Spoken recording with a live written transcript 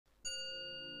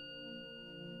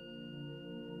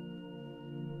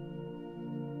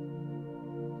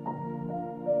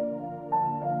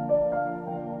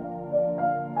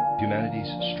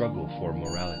humanity's struggle for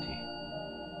morality.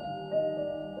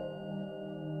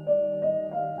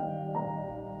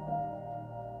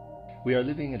 We are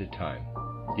living at a time,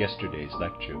 yesterday's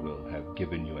lecture will have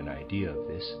given you an idea of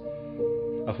this,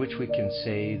 of which we can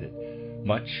say that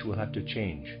much will have to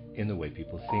change in the way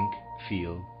people think,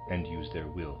 feel, and use their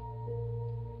will.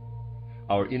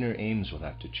 Our inner aims will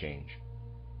have to change.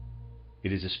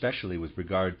 It is especially with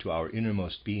regard to our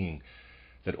innermost being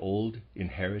that old,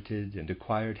 inherited, and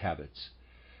acquired habits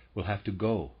will have to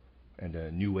go and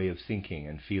a new way of thinking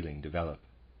and feeling develop.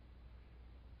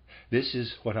 This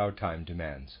is what our time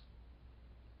demands.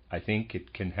 I think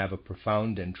it can have a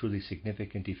profound and truly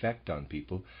significant effect on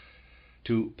people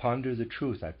to ponder the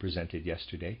truth I presented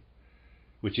yesterday,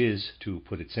 which is, to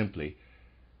put it simply,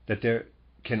 that there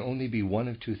can only be one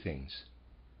of two things: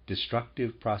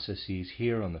 destructive processes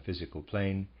here on the physical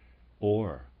plane,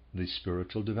 or the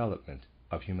spiritual development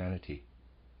of humanity.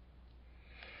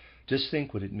 Just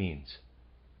think what it means,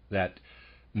 that,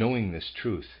 knowing this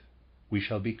truth, we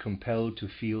shall be compelled to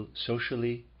feel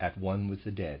socially at one with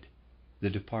the dead, the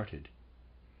departed.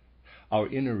 Our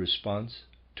inner response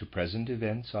to present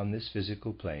events on this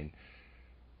physical plane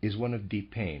is one of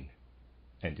deep pain,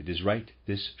 and it is right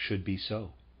this should be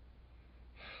so.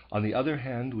 On the other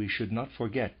hand, we should not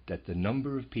forget that the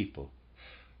number of people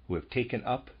who have taken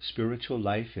up spiritual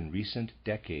life in recent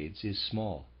decades is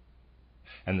small,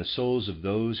 and the souls of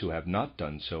those who have not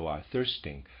done so are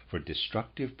thirsting for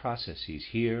destructive processes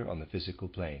here on the physical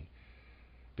plane,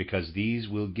 because these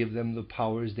will give them the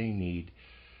powers they need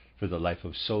for the life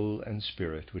of soul and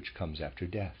spirit which comes after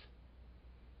death.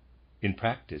 In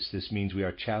practice, this means we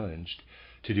are challenged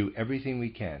to do everything we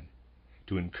can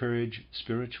to encourage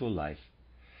spiritual life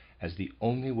as the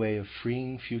only way of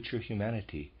freeing future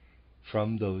humanity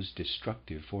from those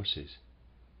destructive forces.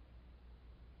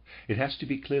 It has to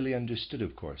be clearly understood,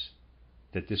 of course,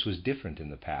 that this was different in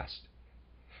the past,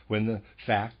 when the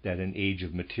fact that an age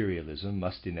of materialism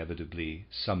must inevitably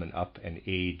summon up an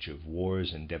age of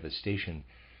wars and devastation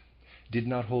did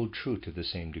not hold true to the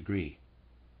same degree.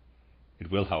 It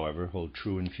will, however, hold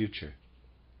true in future.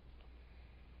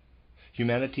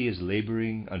 Humanity is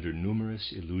laboring under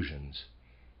numerous illusions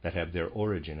that have their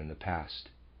origin in the past.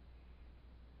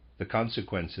 The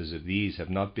consequences of these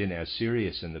have not been as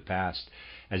serious in the past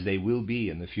as they will be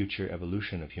in the future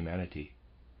evolution of humanity.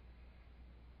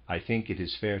 I think it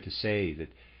is fair to say that,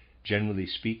 generally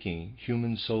speaking,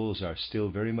 human souls are still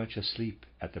very much asleep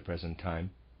at the present time,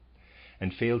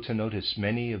 and fail to notice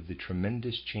many of the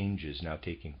tremendous changes now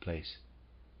taking place.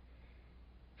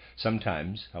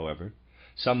 Sometimes, however,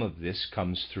 some of this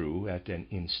comes through at an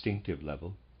instinctive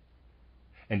level,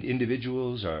 and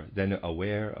individuals are then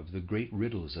aware of the great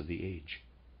riddles of the age.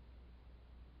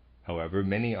 However,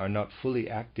 many are not fully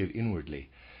active inwardly,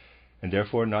 and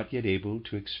therefore not yet able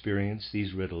to experience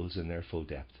these riddles in their full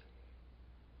depth.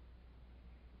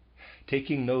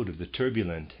 Taking note of the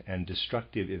turbulent and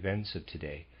destructive events of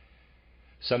today,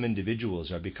 some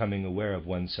individuals are becoming aware of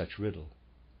one such riddle,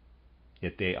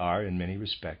 yet they are, in many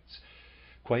respects,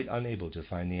 quite unable to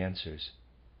find the answers.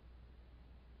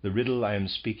 The riddle I am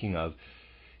speaking of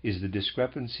is the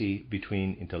discrepancy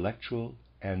between intellectual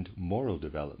and moral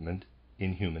development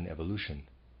in human evolution.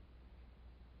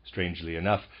 Strangely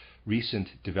enough, recent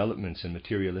developments in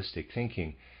materialistic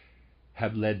thinking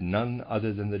have led none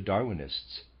other than the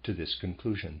Darwinists to this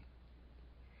conclusion.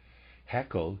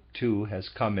 Haeckel, too, has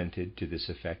commented to this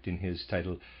effect in his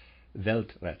title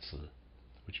Welträtsel,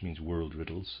 which means world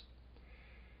riddles.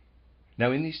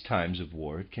 Now, in these times of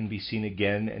war, it can be seen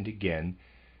again and again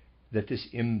that this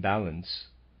imbalance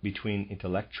between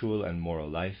intellectual and moral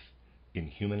life in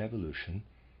human evolution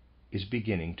is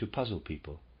beginning to puzzle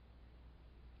people.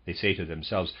 They say to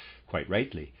themselves, quite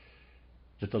rightly,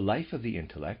 that the life of the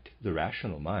intellect, the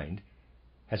rational mind,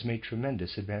 has made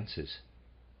tremendous advances.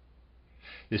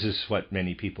 This is what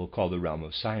many people call the realm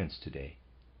of science today.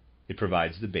 It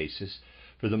provides the basis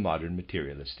for the modern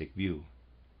materialistic view.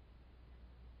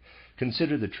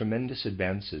 Consider the tremendous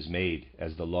advances made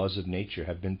as the laws of nature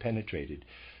have been penetrated,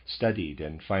 studied,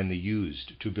 and finally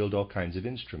used to build all kinds of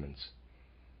instruments.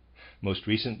 Most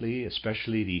recently,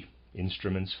 especially the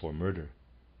instruments for murder.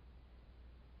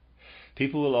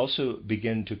 People will also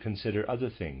begin to consider other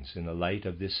things in the light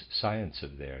of this science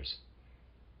of theirs.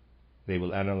 They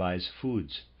will analyze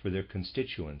foods for their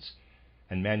constituents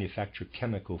and manufacture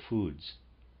chemical foods,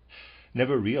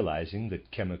 never realizing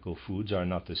that chemical foods are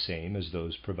not the same as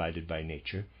those provided by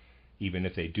nature, even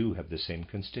if they do have the same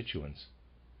constituents.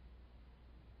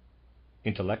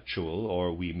 Intellectual,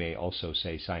 or we may also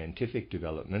say scientific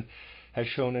development, has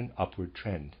shown an upward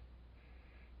trend.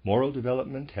 Moral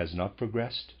development has not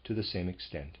progressed to the same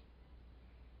extent.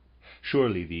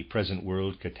 Surely the present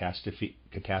world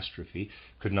catastrophe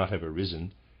could not have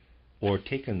arisen or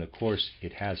taken the course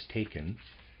it has taken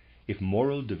if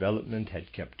moral development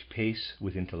had kept pace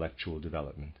with intellectual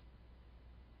development.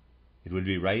 It would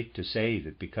be right to say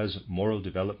that because moral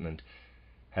development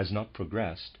has not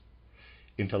progressed,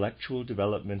 intellectual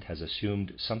development has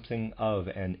assumed something of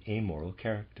an amoral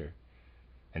character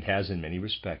and has in many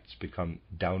respects become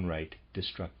downright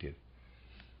destructive.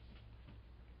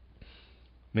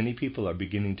 Many people are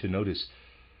beginning to notice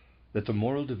that the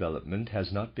moral development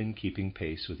has not been keeping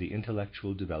pace with the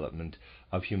intellectual development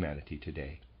of humanity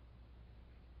today.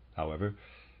 However,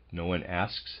 no one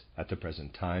asks at the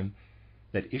present time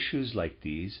that issues like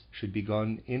these should be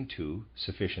gone into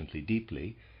sufficiently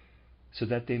deeply so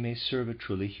that they may serve a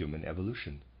truly human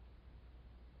evolution.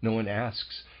 No one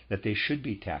asks that they should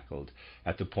be tackled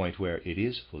at the point where it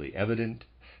is fully evident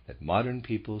that modern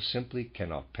people simply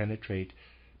cannot penetrate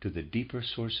to the deeper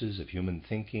sources of human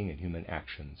thinking and human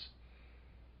actions,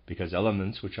 because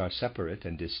elements which are separate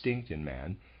and distinct in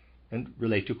man and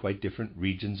relate to quite different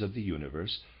regions of the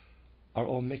universe are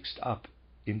all mixed up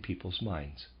in people's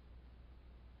minds.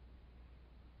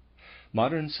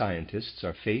 Modern scientists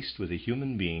are faced with a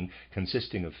human being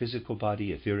consisting of physical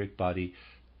body, etheric body,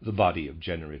 the body of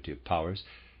generative powers,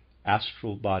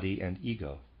 astral body, and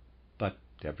ego, but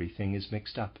everything is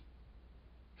mixed up.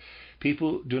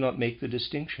 People do not make the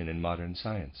distinction in modern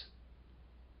science.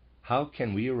 How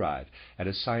can we arrive at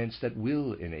a science that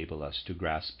will enable us to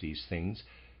grasp these things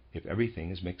if everything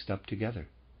is mixed up together?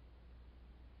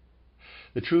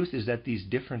 The truth is that these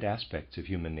different aspects of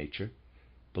human nature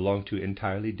belong to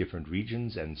entirely different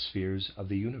regions and spheres of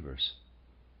the universe.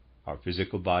 Our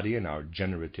physical body and our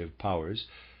generative powers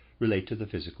relate to the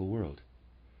physical world.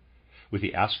 With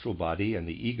the astral body and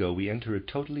the ego, we enter a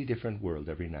totally different world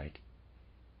every night.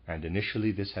 And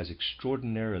initially this has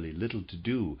extraordinarily little to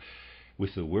do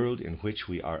with the world in which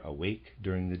we are awake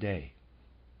during the day.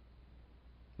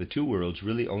 The two worlds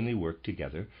really only work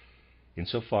together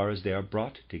insofar as they are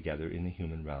brought together in the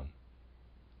human realm.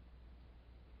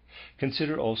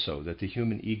 Consider also that the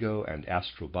human ego and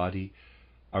astral body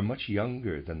are much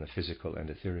younger than the physical and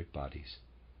etheric bodies.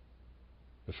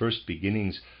 The first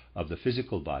beginnings of the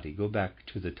physical body go back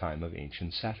to the time of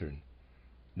ancient Saturn.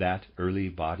 That early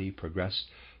body progressed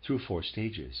through 4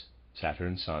 stages,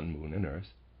 Saturn, Sun, Moon, and Earth,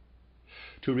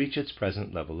 to reach its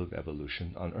present level of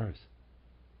evolution on Earth.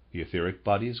 The etheric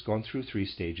body has gone through 3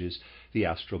 stages, the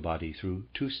astral body through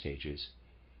 2 stages.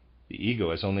 The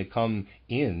ego has only come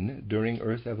in during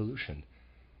Earth evolution.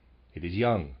 It is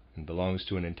young and belongs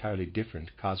to an entirely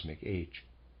different cosmic age.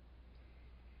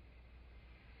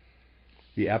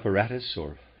 The apparatus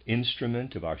or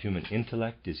instrument of our human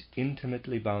intellect is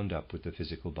intimately bound up with the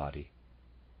physical body.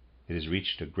 It has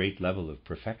reached a great level of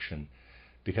perfection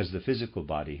because the physical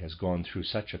body has gone through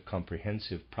such a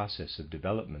comprehensive process of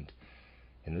development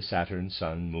in the Saturn,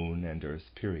 Sun, Moon, and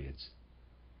Earth periods.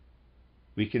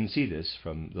 We can see this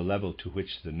from the level to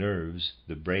which the nerves,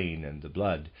 the brain, and the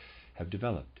blood have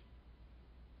developed.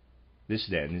 This,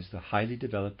 then, is the highly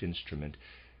developed instrument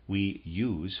we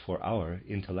use for our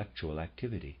intellectual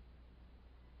activity.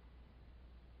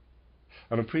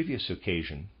 On a previous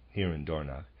occasion, here in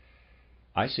Dornach,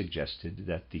 I suggested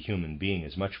that the human being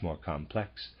is much more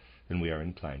complex than we are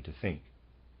inclined to think.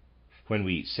 When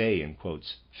we say, in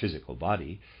quotes, physical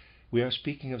body, we are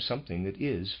speaking of something that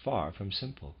is far from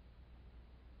simple.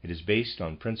 It is based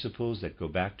on principles that go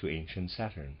back to ancient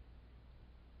Saturn.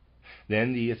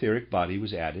 Then the etheric body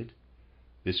was added.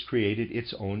 This created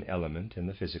its own element in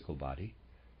the physical body.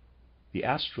 The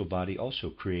astral body also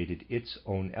created its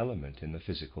own element in the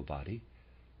physical body,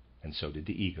 and so did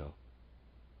the ego.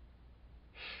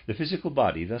 The physical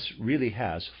body thus really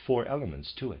has 4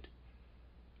 elements to it.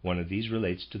 One of these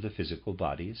relates to the physical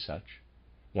body as such,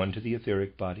 one to the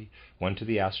etheric body, one to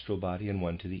the astral body, and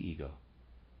one to the ego.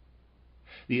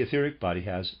 The etheric body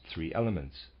has 3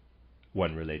 elements,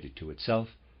 one related to itself,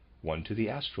 one to the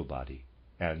astral body,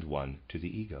 and one to the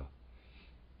ego.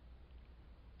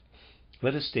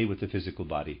 Let us stay with the physical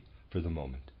body for the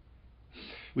moment.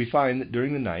 We find that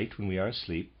during the night, when we are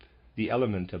asleep, the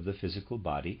element of the physical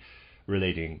body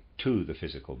relating to the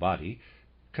physical body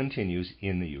continues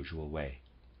in the usual way.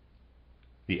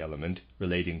 The element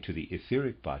relating to the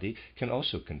etheric body can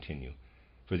also continue,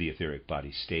 for the etheric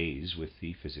body stays with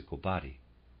the physical body.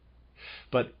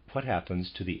 But what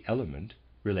happens to the element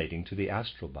relating to the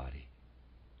astral body,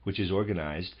 which is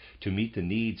organized to meet the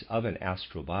needs of an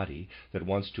astral body that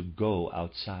wants to go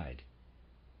outside,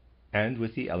 and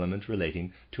with the element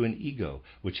relating to an ego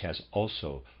which has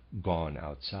also gone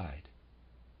outside?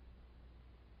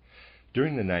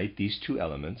 During the night, these 2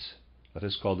 elements let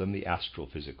us call them the astral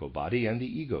physical body and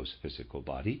the ego's physical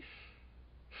body,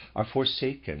 are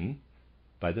forsaken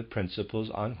by the principles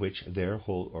on which their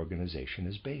whole organization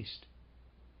is based.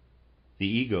 The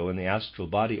ego and the astral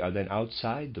body are then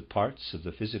outside the parts of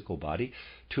the physical body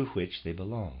to which they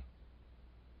belong.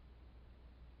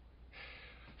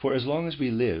 For as long as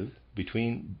we live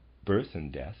between birth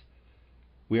and death,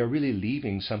 we are really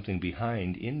leaving something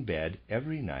behind in bed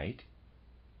every night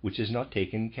which is not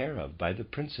taken care of by the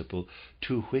principle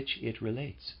to which it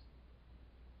relates.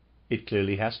 It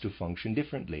clearly has to function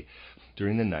differently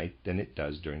during the night than it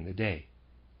does during the day.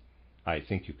 I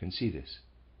think you can see this.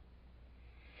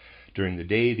 During the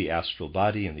day, the astral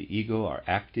body and the ego are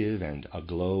active and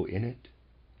aglow in it.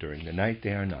 During the night,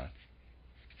 they are not.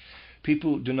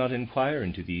 People do not inquire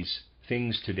into these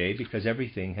things today because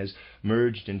everything has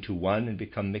merged into one and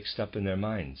become mixed up in their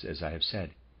minds, as I have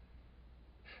said.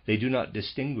 They do not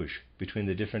distinguish between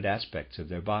the different aspects of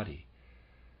their body,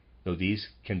 though these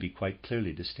can be quite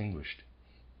clearly distinguished.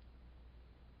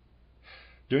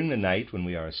 During the night, when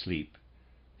we are asleep,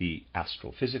 the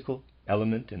astral-physical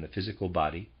element in the physical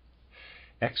body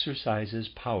exercises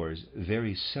powers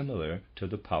very similar to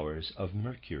the powers of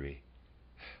Mercury,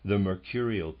 the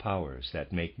mercurial powers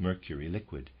that make Mercury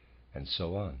liquid, and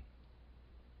so on.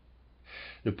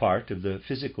 The part of the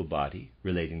physical body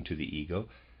relating to the ego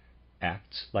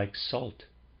acts like salt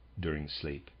during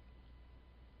sleep.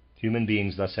 Human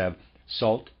beings thus have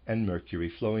salt and mercury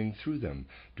flowing through them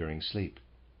during sleep.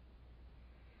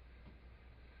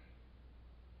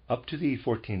 Up to the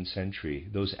 14th century,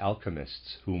 those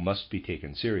alchemists who must be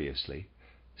taken seriously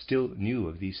still knew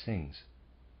of these things.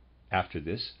 After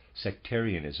this,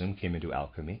 sectarianism came into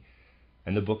alchemy,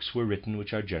 and the books were written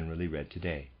which are generally read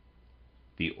today.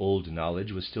 The old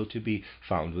knowledge was still to be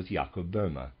found with Jacob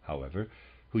Boehme, however,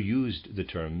 who used the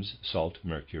terms salt,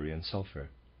 mercury, and sulfur.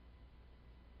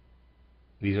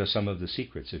 These are some of the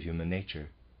secrets of human nature.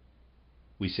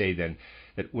 We say then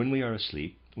that when we are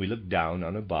asleep, we look down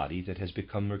on a body that has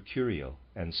become mercurial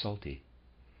and salty.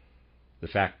 The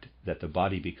fact that the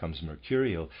body becomes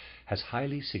mercurial has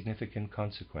highly significant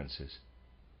consequences,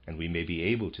 and we may be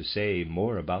able to say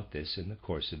more about this in the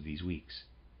course of these weeks.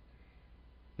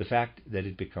 The fact that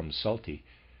it becomes salty,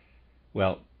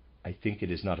 well, I think it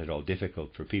is not at all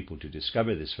difficult for people to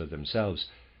discover this for themselves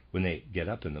when they get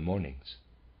up in the mornings.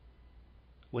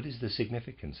 What is the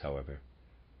significance, however?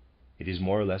 It is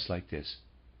more or less like this.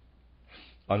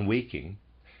 On waking,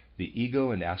 the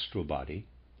ego and astral body,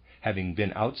 having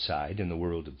been outside in the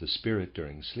world of the spirit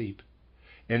during sleep,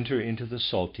 enter into the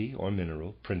salty or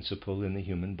mineral principle in the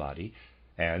human body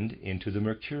and into the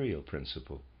mercurial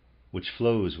principle, which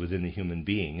flows within the human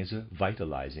being as a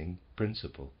vitalizing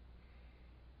principle.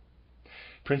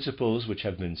 Principles which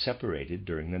have been separated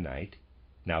during the night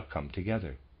now come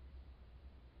together.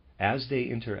 As they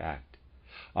interact,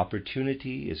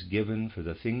 opportunity is given for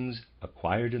the things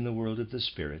acquired in the world of the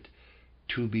spirit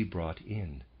to be brought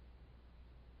in.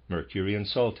 Mercury and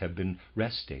salt have been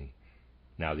resting.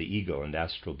 Now the ego and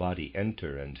astral body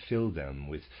enter and fill them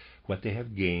with what they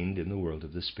have gained in the world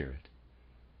of the spirit.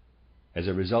 As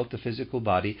a result, the physical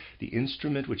body, the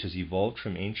instrument which has evolved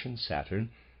from ancient Saturn,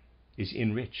 is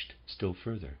enriched still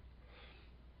further.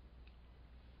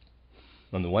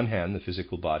 On the one hand, the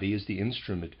physical body is the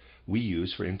instrument we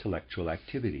use for intellectual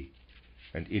activity,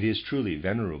 and it is truly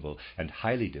venerable and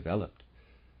highly developed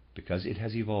because it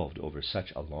has evolved over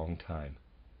such a long time.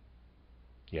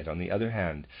 Yet on the other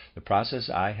hand, the process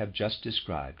I have just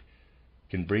described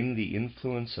can bring the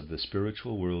influence of the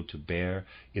spiritual world to bear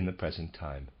in the present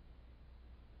time.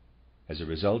 As a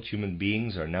result, human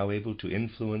beings are now able to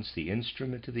influence the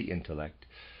instrument of the intellect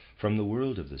from the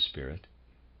world of the spirit,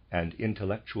 and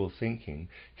intellectual thinking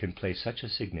can play such a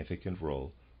significant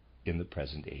role in the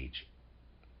present age.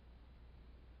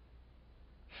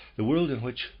 The world in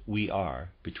which we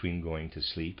are, between going to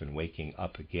sleep and waking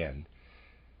up again,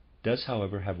 does,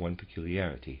 however, have one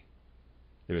peculiarity.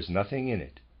 There is nothing in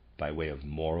it by way of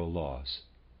moral laws.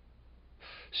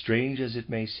 Strange as it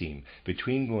may seem,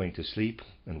 between going to sleep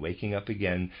and waking up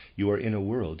again, you are in a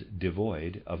world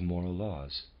devoid of moral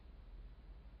laws.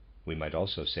 We might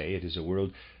also say it is a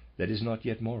world that is not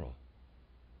yet moral.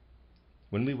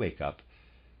 When we wake up,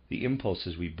 the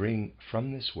impulses we bring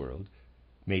from this world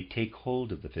may take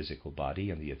hold of the physical body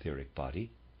and the etheric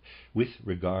body with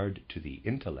regard to the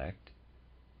intellect,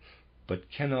 but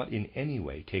cannot in any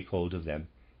way take hold of them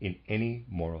in any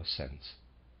moral sense.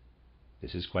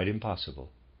 This is quite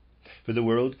impossible, for the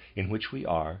world in which we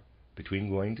are, between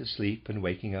going to sleep and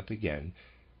waking up again,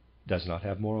 does not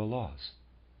have moral laws.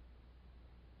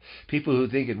 People who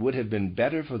think it would have been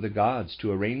better for the gods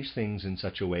to arrange things in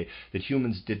such a way that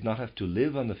humans did not have to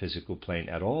live on the physical plane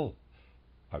at all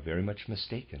are very much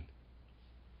mistaken.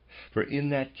 For in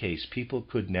that case, people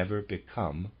could never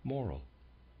become moral.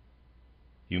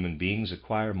 Human beings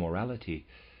acquire morality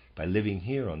by living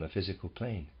here on the physical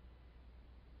plane.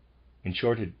 In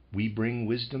short, we bring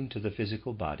wisdom to the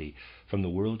physical body from the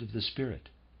world of the spirit,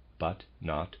 but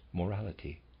not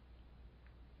morality.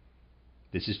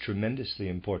 This is tremendously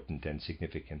important and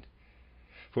significant,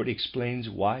 for it explains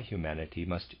why humanity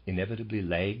must inevitably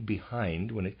lag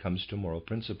behind when it comes to moral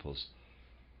principles,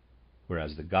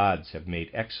 whereas the gods have made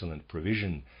excellent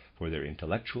provision for their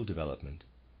intellectual development,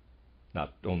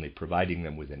 not only providing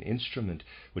them with an instrument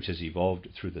which has evolved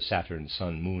through the Saturn,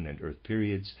 Sun, Moon, and Earth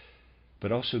periods,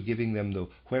 but also giving them the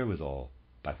wherewithal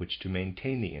by which to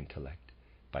maintain the intellect,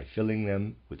 by filling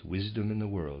them with wisdom in the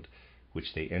world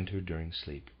which they enter during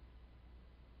sleep.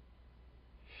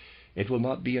 It will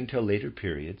not be until later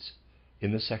periods,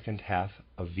 in the second half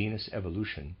of Venus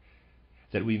evolution,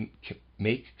 that we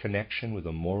make connection with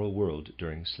a moral world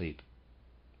during sleep.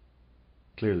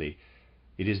 Clearly,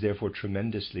 it is therefore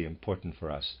tremendously important for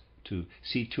us to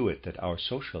see to it that our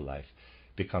social life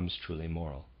becomes truly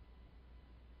moral.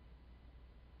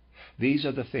 These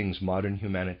are the things modern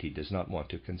humanity does not want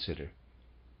to consider.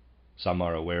 Some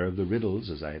are aware of the riddles,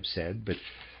 as I have said, but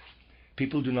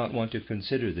people do not want to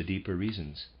consider the deeper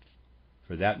reasons,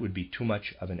 for that would be too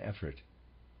much of an effort.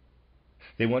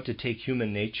 They want to take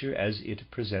human nature as it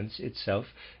presents itself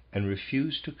and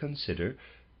refuse to consider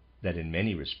that in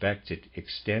many respects it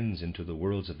extends into the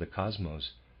worlds of the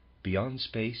cosmos, beyond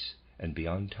space and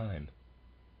beyond time,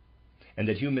 and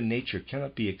that human nature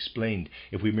cannot be explained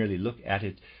if we merely look at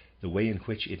it the way in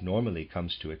which it normally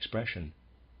comes to expression,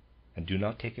 and do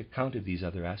not take account of these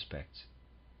other aspects.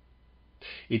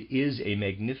 It is a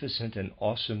magnificent and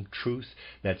awesome truth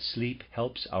that sleep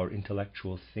helps our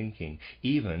intellectual thinking,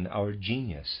 even our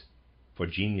genius, for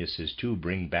geniuses too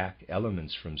bring back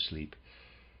elements from sleep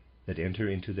that enter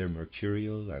into their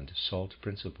mercurial and salt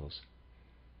principles.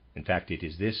 In fact, it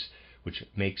is this which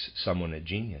makes someone a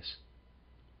genius.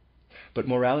 But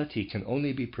morality can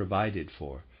only be provided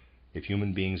for if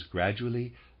human beings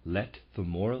gradually let the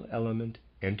moral element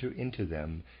enter into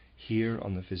them here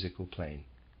on the physical plane.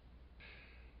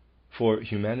 For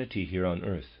humanity here on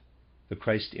earth, the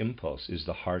Christ impulse is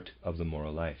the heart of the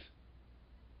moral life.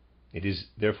 It is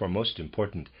therefore most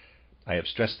important, I have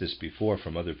stressed this before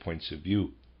from other points of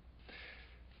view,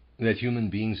 that human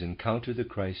beings encounter the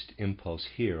Christ impulse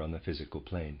here on the physical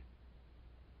plane.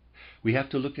 We have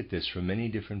to look at this from many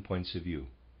different points of view.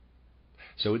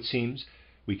 So it seems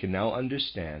we can now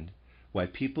understand why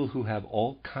people who have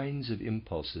all kinds of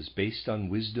impulses based on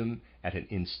wisdom at an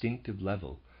instinctive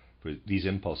level, for these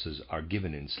impulses are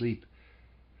given in sleep,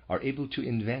 are able to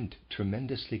invent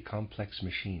tremendously complex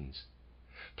machines,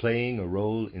 playing a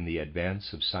role in the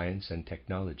advance of science and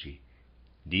technology,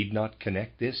 need not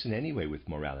connect this in any way with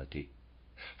morality,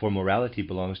 for morality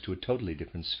belongs to a totally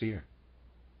different sphere.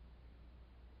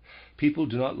 People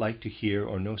do not like to hear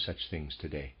or know such things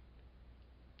today,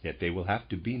 yet they will have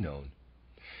to be known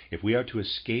if we are to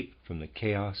escape from the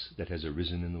chaos that has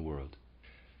arisen in the world.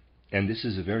 And this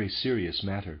is a very serious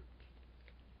matter.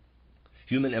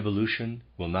 Human evolution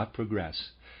will not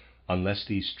progress unless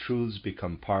these truths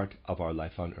become part of our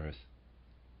life on earth.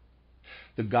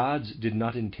 The gods did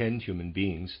not intend human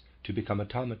beings to become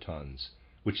automatons,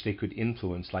 which they could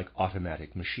influence like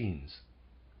automatic machines.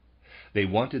 They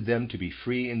wanted them to be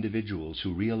free individuals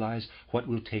who realize what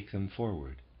will take them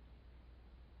forward.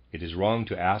 It is wrong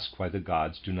to ask why the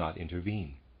gods do not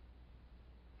intervene.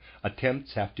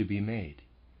 Attempts have to be made,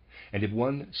 and if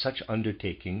one such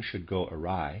undertaking should go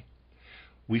awry,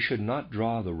 we should not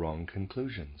draw the wrong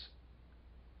conclusions.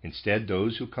 Instead,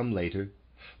 those who come later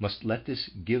must let this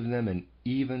give them an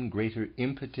even greater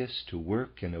impetus to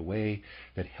work in a way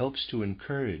that helps to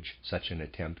encourage such an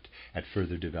attempt at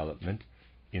further development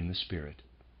in the spirit.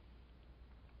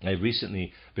 I have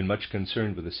recently been much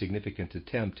concerned with a significant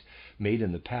attempt made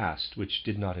in the past which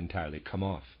did not entirely come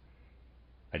off.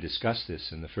 I discussed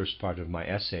this in the first part of my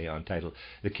essay entitled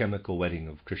The Chemical Wedding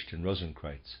of Christian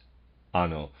Rosenkreuz,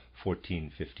 anno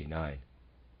 1459.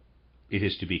 It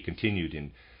is to be continued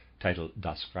in title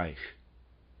Das Reich.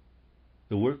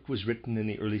 The work was written in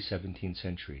the early 17th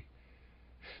century.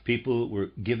 People were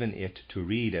given it to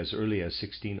read as early as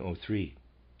 1603,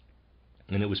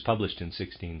 and it was published in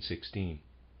 1616.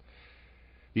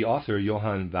 The author,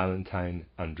 Johann Valentine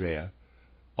Andrea,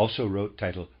 also wrote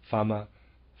titled Fama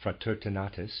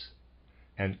Fraternitatis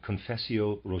and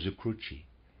Confessio Rosicruci,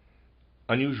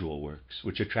 unusual works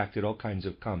which attracted all kinds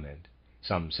of comment,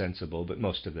 some sensible but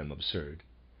most of them absurd.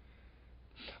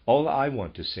 All I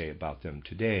want to say about them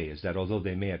today is that although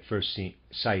they may at first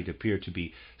sight appear to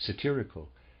be satirical,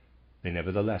 they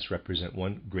nevertheless represent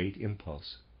one great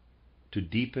impulse: to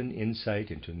deepen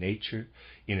insight into nature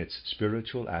in its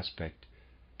spiritual aspect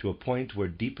to a point where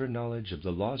deeper knowledge of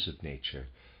the laws of nature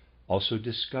also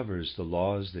discovers the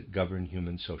laws that govern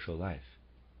human social life.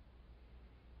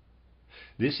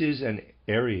 This is an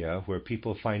area where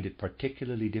people find it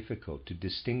particularly difficult to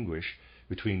distinguish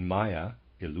between Maya,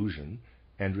 illusion,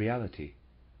 and reality.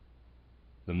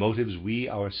 The motives we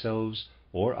ourselves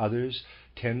or others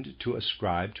tend to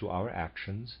ascribe to our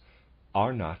actions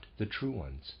are not the true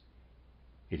ones.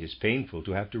 It is painful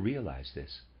to have to realize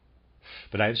this,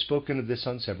 but I have spoken of this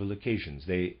on several occasions.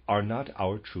 They are not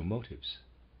our true motives,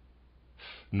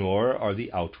 nor are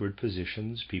the outward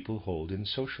positions people hold in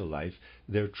social life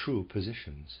their true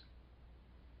positions.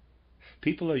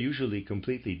 People are usually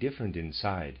completely different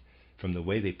inside from the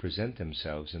way they present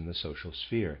themselves in the social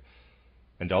sphere,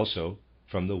 and also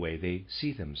from the way they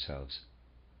see themselves.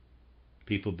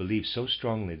 People believe so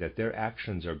strongly that their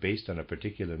actions are based on a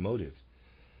particular motive.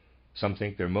 Some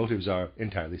think their motives are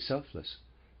entirely selfless,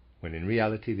 when in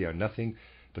reality they are nothing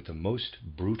but the most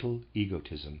brutal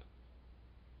egotism.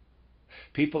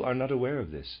 People are not aware of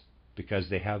this because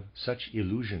they have such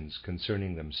illusions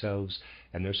concerning themselves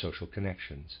and their social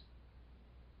connections.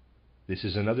 This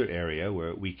is another area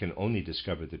where we can only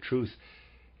discover the truth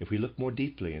if we look more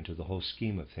deeply into the whole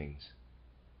scheme of things.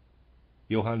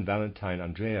 Johann Valentine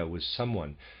Andrea was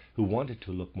someone who wanted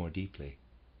to look more deeply.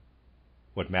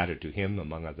 What mattered to him,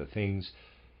 among other things,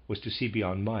 was to see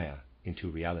beyond Maya into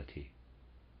reality.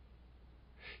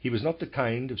 He was not the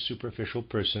kind of superficial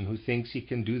person who thinks he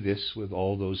can do this with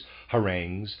all those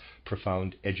harangues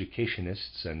profound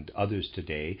educationists and others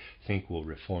today think will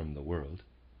reform the world.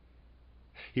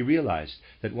 He realized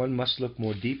that one must look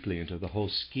more deeply into the whole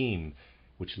scheme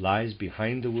which lies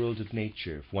behind the world of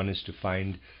nature if one is to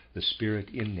find the spirit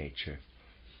in nature.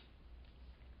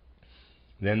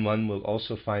 Then one will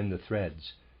also find the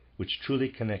threads which truly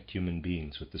connect human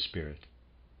beings with the spirit.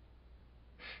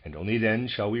 And only then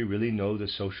shall we really know the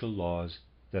social laws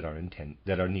that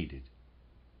are needed.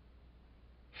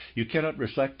 You cannot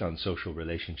reflect on social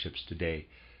relationships today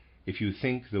if you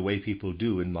think the way people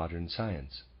do in modern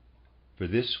science, for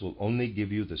this will only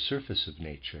give you the surface of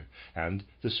nature and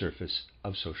the surface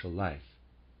of social life.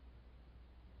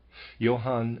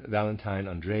 Johann Valentine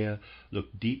Andrea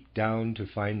looked deep down to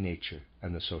find nature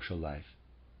and the social life,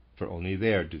 for only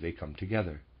there do they come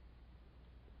together.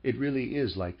 It really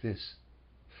is like this.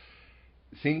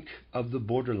 Think of the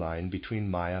borderline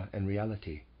between Maya and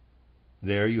reality.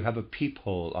 There you have a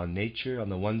peephole on nature on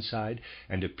the one side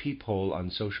and a peephole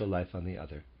on social life on the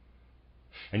other.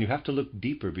 And you have to look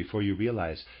deeper before you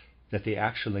realize that they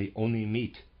actually only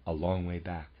meet a long way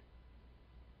back.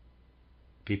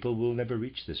 People will never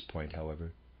reach this point,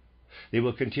 however. They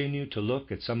will continue to look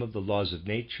at some of the laws of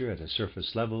nature at a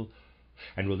surface level,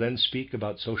 and will then speak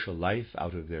about social life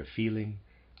out of their feeling,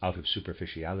 out of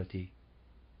superficiality.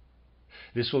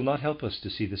 This will not help us to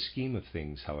see the scheme of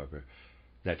things, however,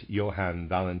 that Johann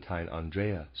Valentine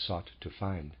Andrea sought to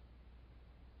find.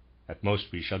 At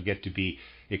most we shall get to be,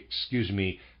 excuse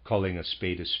me, calling a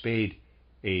spade,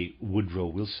 a Woodrow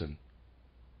Wilson.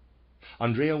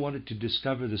 Andrea wanted to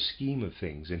discover the scheme of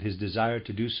things, and his desire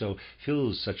to do so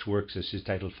fills such works as his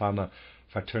title Fama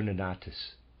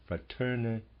Fraternitatis,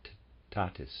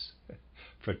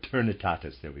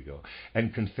 there we go,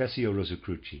 and Confessio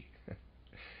Rosicruci.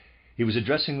 He was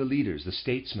addressing the leaders, the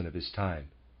statesmen of his time.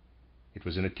 It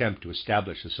was an attempt to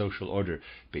establish a social order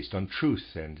based on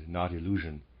truth and not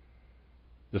illusion.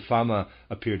 The Fama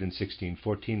appeared in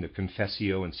 1614, the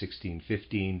Confessio in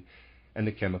 1615, and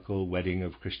the Chemical Wedding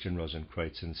of Christian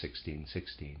Rosenkreuz in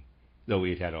 1616, though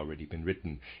it had already been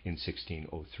written in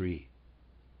 1603.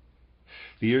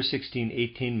 The year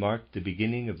 1618 marked the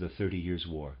beginning of the 30 Years'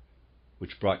 War,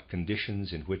 which brought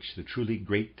conditions in which the truly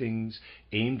great things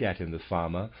aimed at in the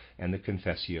Fama and the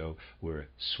Confessio were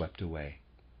swept away.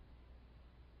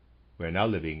 We are now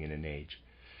living in an age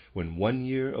when 1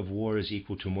 year of war is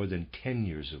equal to more than 10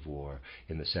 years of war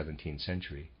in the 17th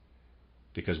century,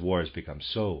 because war has become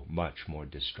so much more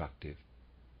destructive.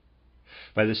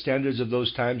 By the standards of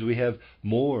those times, we have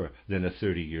more than a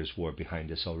 30 years war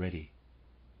behind us already.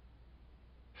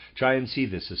 Try and see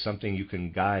this as something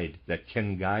that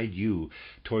can guide you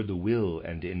toward the will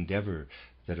and endeavor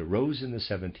that arose in the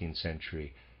 17th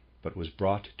century, but was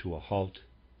brought to a halt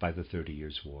by the 30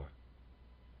 Years' War.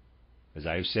 As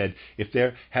I have said, if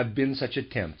there have been such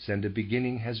attempts and a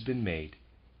beginning has been made,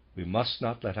 we must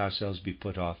not let ourselves be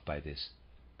put off by this,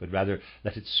 but rather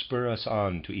let it spur us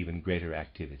on to even greater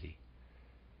activity.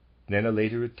 then a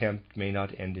later attempt may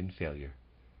not end in failure.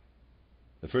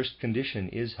 The first condition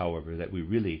is, however, that we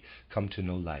really come to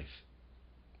know life.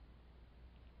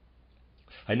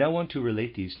 I now want to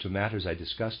relate these to matters I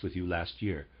discussed with you last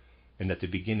year and at the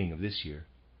beginning of this year.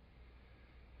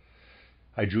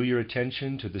 I drew your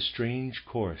attention to the strange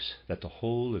course that the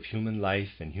whole of human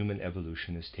life and human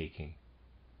evolution is taking.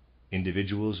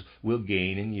 Individuals will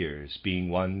gain in years, being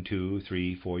 1, 2,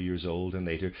 3, 4 years old, and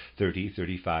later 30,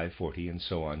 35, 40, and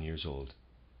so on years old.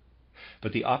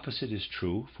 But the opposite is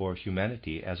true for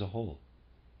humanity as a whole.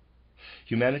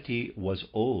 Humanity was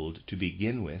old to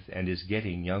begin with and is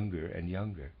getting younger and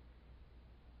younger.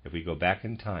 If we go back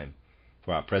in time,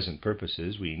 for our present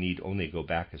purposes, we need only go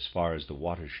back as far as the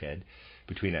watershed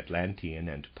between Atlantean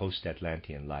and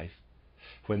post-Atlantean life,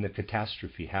 when the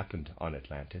catastrophe happened on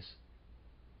Atlantis.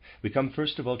 We come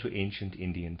first of all to ancient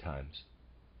Indian times.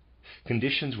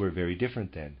 Conditions were very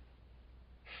different then.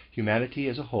 Humanity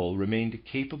as a whole remained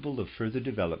capable of further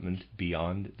development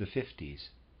beyond the 50s.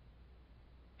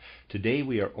 Today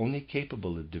we are only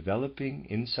capable of developing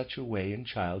in such a way in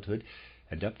childhood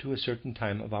and up to a certain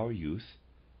time of our youth,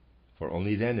 for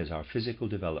only then is our physical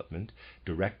development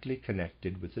directly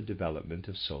connected with the development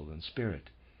of soul and spirit,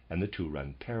 and the two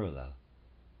run parallel.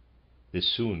 This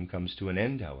soon comes to an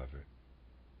end, however.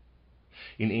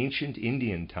 In ancient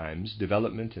Indian times,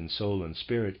 development in soul and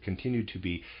spirit continued to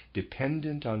be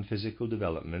dependent on physical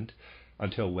development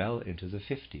until well into the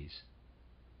 50s.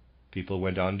 People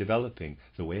went on developing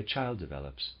the way a child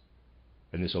develops,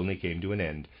 and this only came to an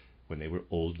end when they were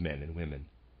old men and women.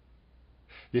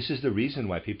 This is the reason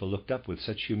why people looked up with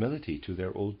such humility to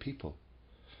their old people.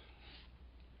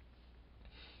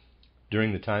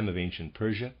 During the time of ancient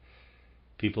Persia,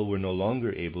 people were no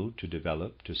longer able to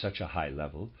develop to such a high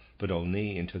level, but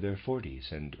only into their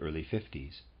 40s and early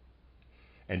 50s,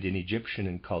 and in Egyptian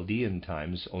and Chaldean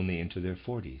times only into their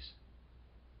 40s.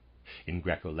 In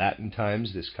Greco-Latin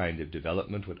times, this kind of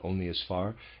development went only as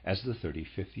far as the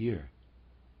 35th year.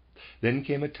 Then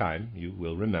came a time, you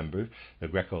will remember, the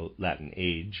Greco-Latin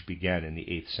age began in the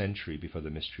 8th century before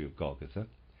the mystery of Golgotha,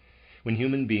 when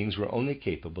human beings were only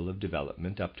capable of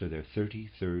development up to their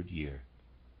 33rd year.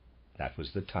 That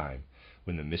was the time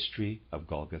when the mystery of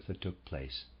Golgotha took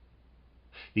place.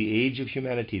 The age of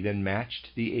humanity then matched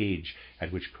the age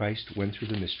at which Christ went through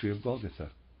the mystery of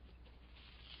Golgotha.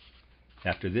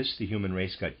 After this, the human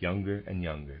race got younger and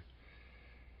younger.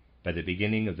 By the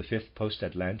beginning of the 5th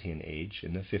post-Atlantean age,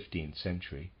 in the 15th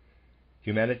century,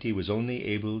 humanity was only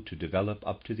able to develop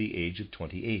up to the age of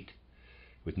 28,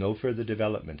 with no further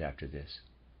development after this.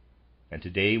 And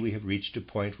today we have reached a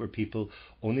point where people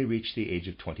only reach the age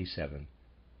of 27,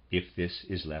 if this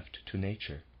is left to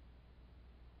nature.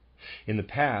 In the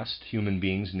past, human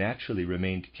beings naturally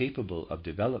remained capable of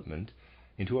development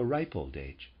into a ripe old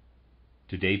age.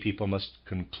 Today people must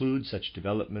conclude such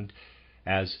development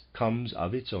as comes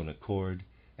of its own accord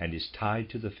and is tied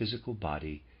to the physical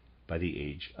body by the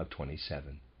age of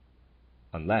 27,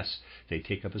 unless they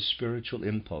take up a spiritual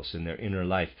impulse in their inner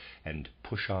life and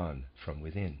push on from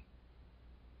within.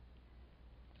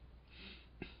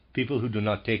 People who do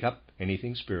not take up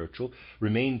anything spiritual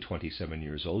remain 27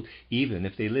 years old, even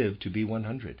if they live to be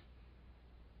 100.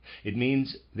 It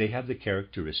means they have the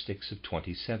characteristics of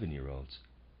 27-year-olds.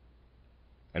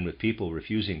 And with people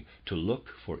refusing to look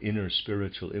for inner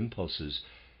spiritual impulses,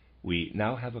 we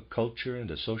now have a culture and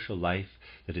a social life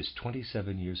that is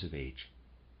 27 years of age.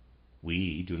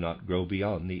 We do not grow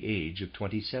beyond the age of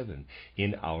 27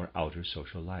 in our outer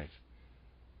social life.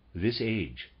 This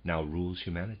age now rules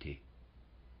humanity.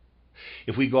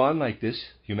 If we go on like this,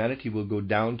 humanity will go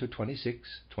down to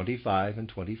 26, 25, and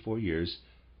 24 years,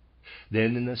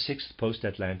 then in the 6th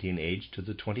post-Atlantean age to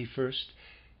the 21st,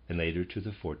 and later to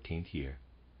the 14th year.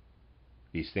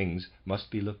 These things must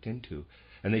be looked into,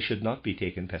 and they should not be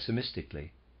taken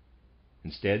pessimistically.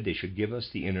 Instead, they should give us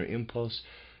the inner impulse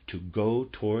to go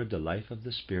toward the life of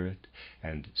the Spirit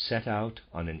and set out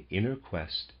on an inner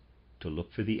quest to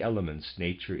look for the elements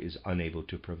nature is unable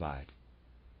to provide.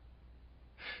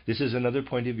 This is another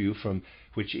point of view from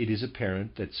which it is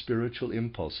apparent that spiritual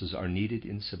impulses are needed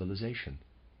in civilization.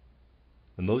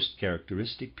 The most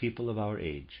characteristic people of our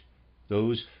age,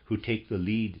 those who take the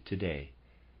lead today,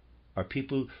 are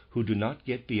people who do not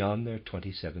get beyond their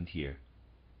 27th year.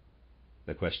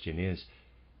 The question is,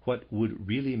 what would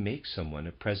really make someone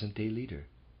a present-day leader?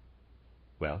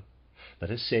 Well,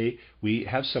 let us say we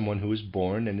have someone who is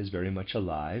born and is very much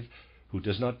alive, who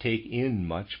does not take in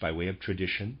much by way of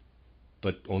tradition,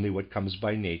 but only what comes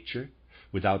by nature,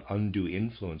 without undue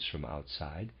influence from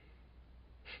outside.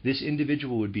 This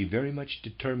individual would be very much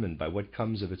determined by what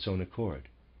comes of its own accord.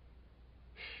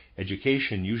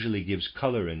 Education usually gives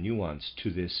color and nuance to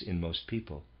this in most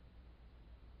people.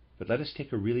 But let us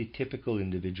take a really typical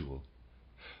individual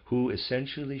who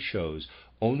essentially shows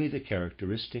only the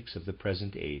characteristics of the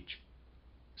present age.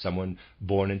 Someone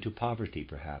born into poverty,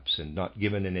 perhaps, and not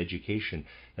given an education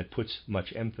that puts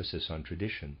much emphasis on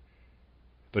tradition,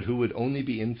 but who would only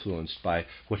be influenced by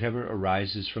whatever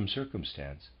arises from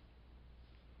circumstance.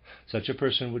 Such a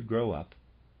person would grow up,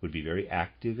 would be very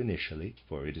active initially,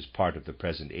 for it is part of the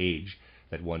present age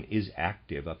that one is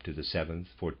active up to the 7th,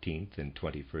 14th, and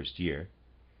 21st year,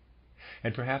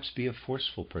 and perhaps be a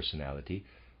forceful personality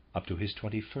up to his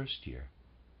 21st year.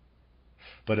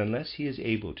 But unless he is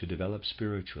able to develop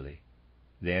spiritually,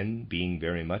 then, being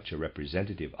very much a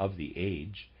representative of the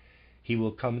age, he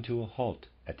will come to a halt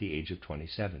at the age of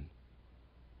 27.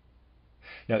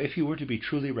 Now, if he were to be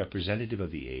truly representative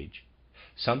of the age,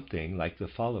 something like the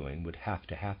following would have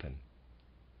to happen.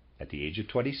 At the age of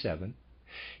 27,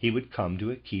 he would come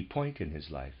to a key point in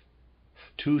his life,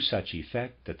 to such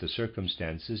effect that the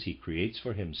circumstances he creates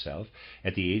for himself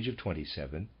at the age of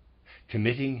 27,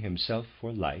 committing himself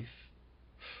for life,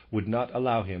 would not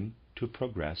allow him to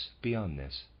progress beyond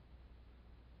this.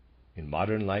 In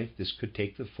modern life, this could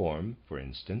take the form, for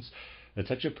instance, that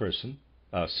such a person,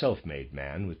 a self-made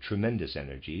man with tremendous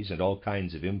energies and all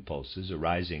kinds of impulses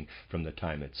arising from the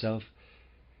time itself,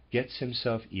 gets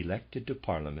himself elected to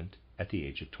Parliament at the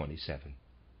age of 27.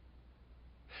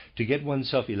 To get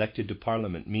oneself elected to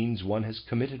Parliament means one has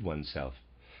committed oneself,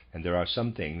 and there are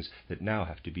some things that now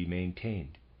have to be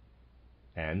maintained.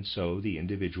 And so the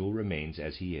individual remains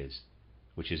as he is,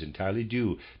 which is entirely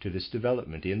due to this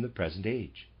development in the present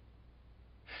age.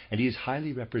 And he is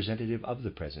highly representative of the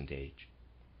present age.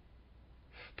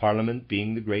 Parliament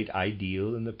being the great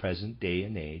ideal in the present day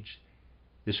and age,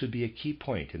 this would be a key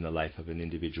point in the life of an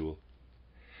individual,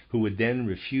 who would then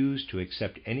refuse to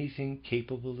accept anything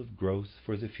capable of growth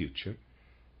for the future,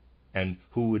 and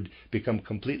who would become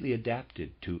completely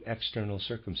adapted to external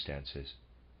circumstances,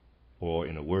 or,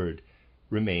 in a word,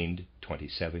 remained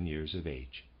 27 years of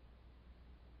age.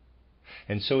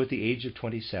 And so at the age of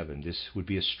 27, this would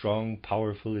be a strong,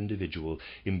 powerful individual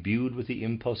imbued with the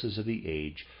impulses of the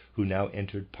age who now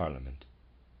entered Parliament.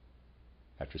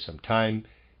 After some time,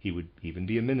 he would even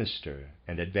be a minister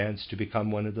and advance to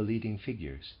become one of the leading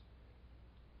figures.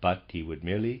 But he would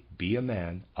merely be a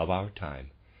man of our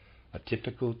time, a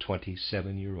typical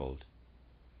 27-year-old.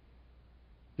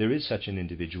 There is such an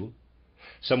individual,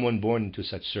 someone born into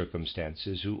such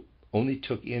circumstances who only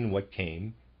took in what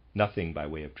came, nothing by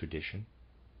way of tradition.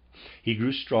 He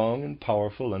grew strong and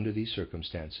powerful under these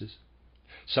circumstances,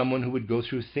 someone who would go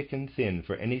through thick and thin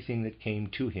for anything that came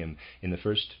to him in the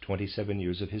first 27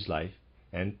 years of his life,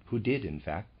 and who did, in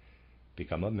fact,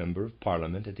 become a member of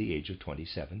Parliament at the age of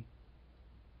 27.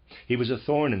 He was a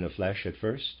thorn in the flesh at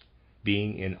first,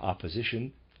 being in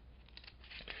opposition,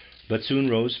 but soon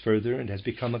rose further and has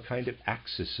become a kind of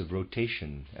axis of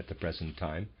rotation at the present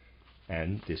time,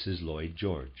 and this is Lloyd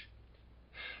George.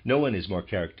 No one is more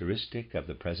characteristic of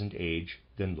the present age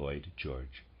than Lloyd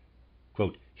George.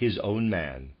 Quote, his own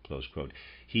man, close quote.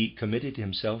 He committed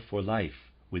himself for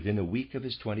life within a week of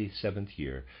his 27th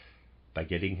year by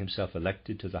getting himself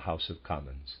elected to the House of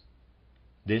Commons.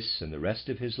 This and the rest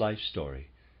of his life story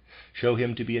show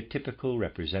him to be a typical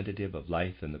representative of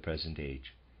life in the present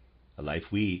age, a life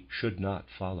we should not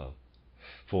follow,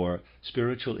 for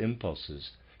spiritual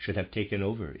impulses should have taken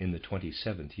over in the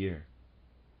 27th year.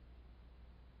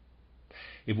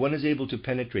 If one is able to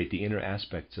penetrate the inner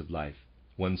aspects of life,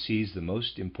 one sees the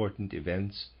most important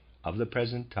events of the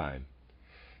present time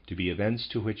to be events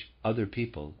to which other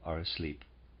people are asleep.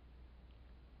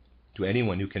 To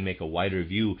anyone who can make a wider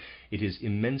view, it is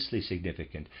immensely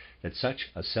significant that such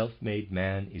a self-made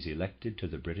man is elected to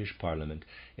the British Parliament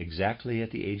exactly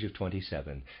at the age of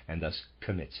 27 and thus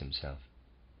commits himself.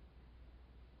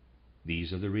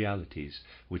 These are the realities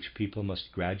which people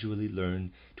must gradually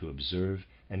learn to observe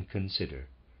and consider,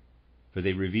 for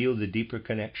they reveal the deeper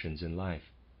connections in life.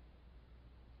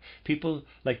 People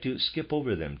like to skip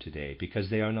over them today because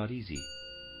they are not easy.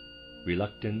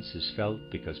 Reluctance is felt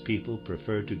because people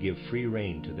prefer to give free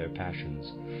rein to their passions,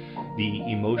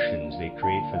 the emotions they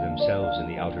create for themselves in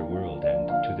the outer world and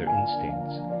to their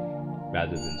instincts,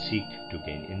 rather than seek to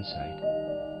gain insight.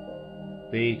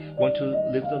 They want to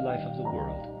live the life of the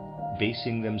world,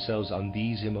 basing themselves on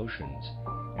these emotions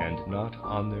and not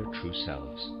on their true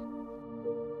selves.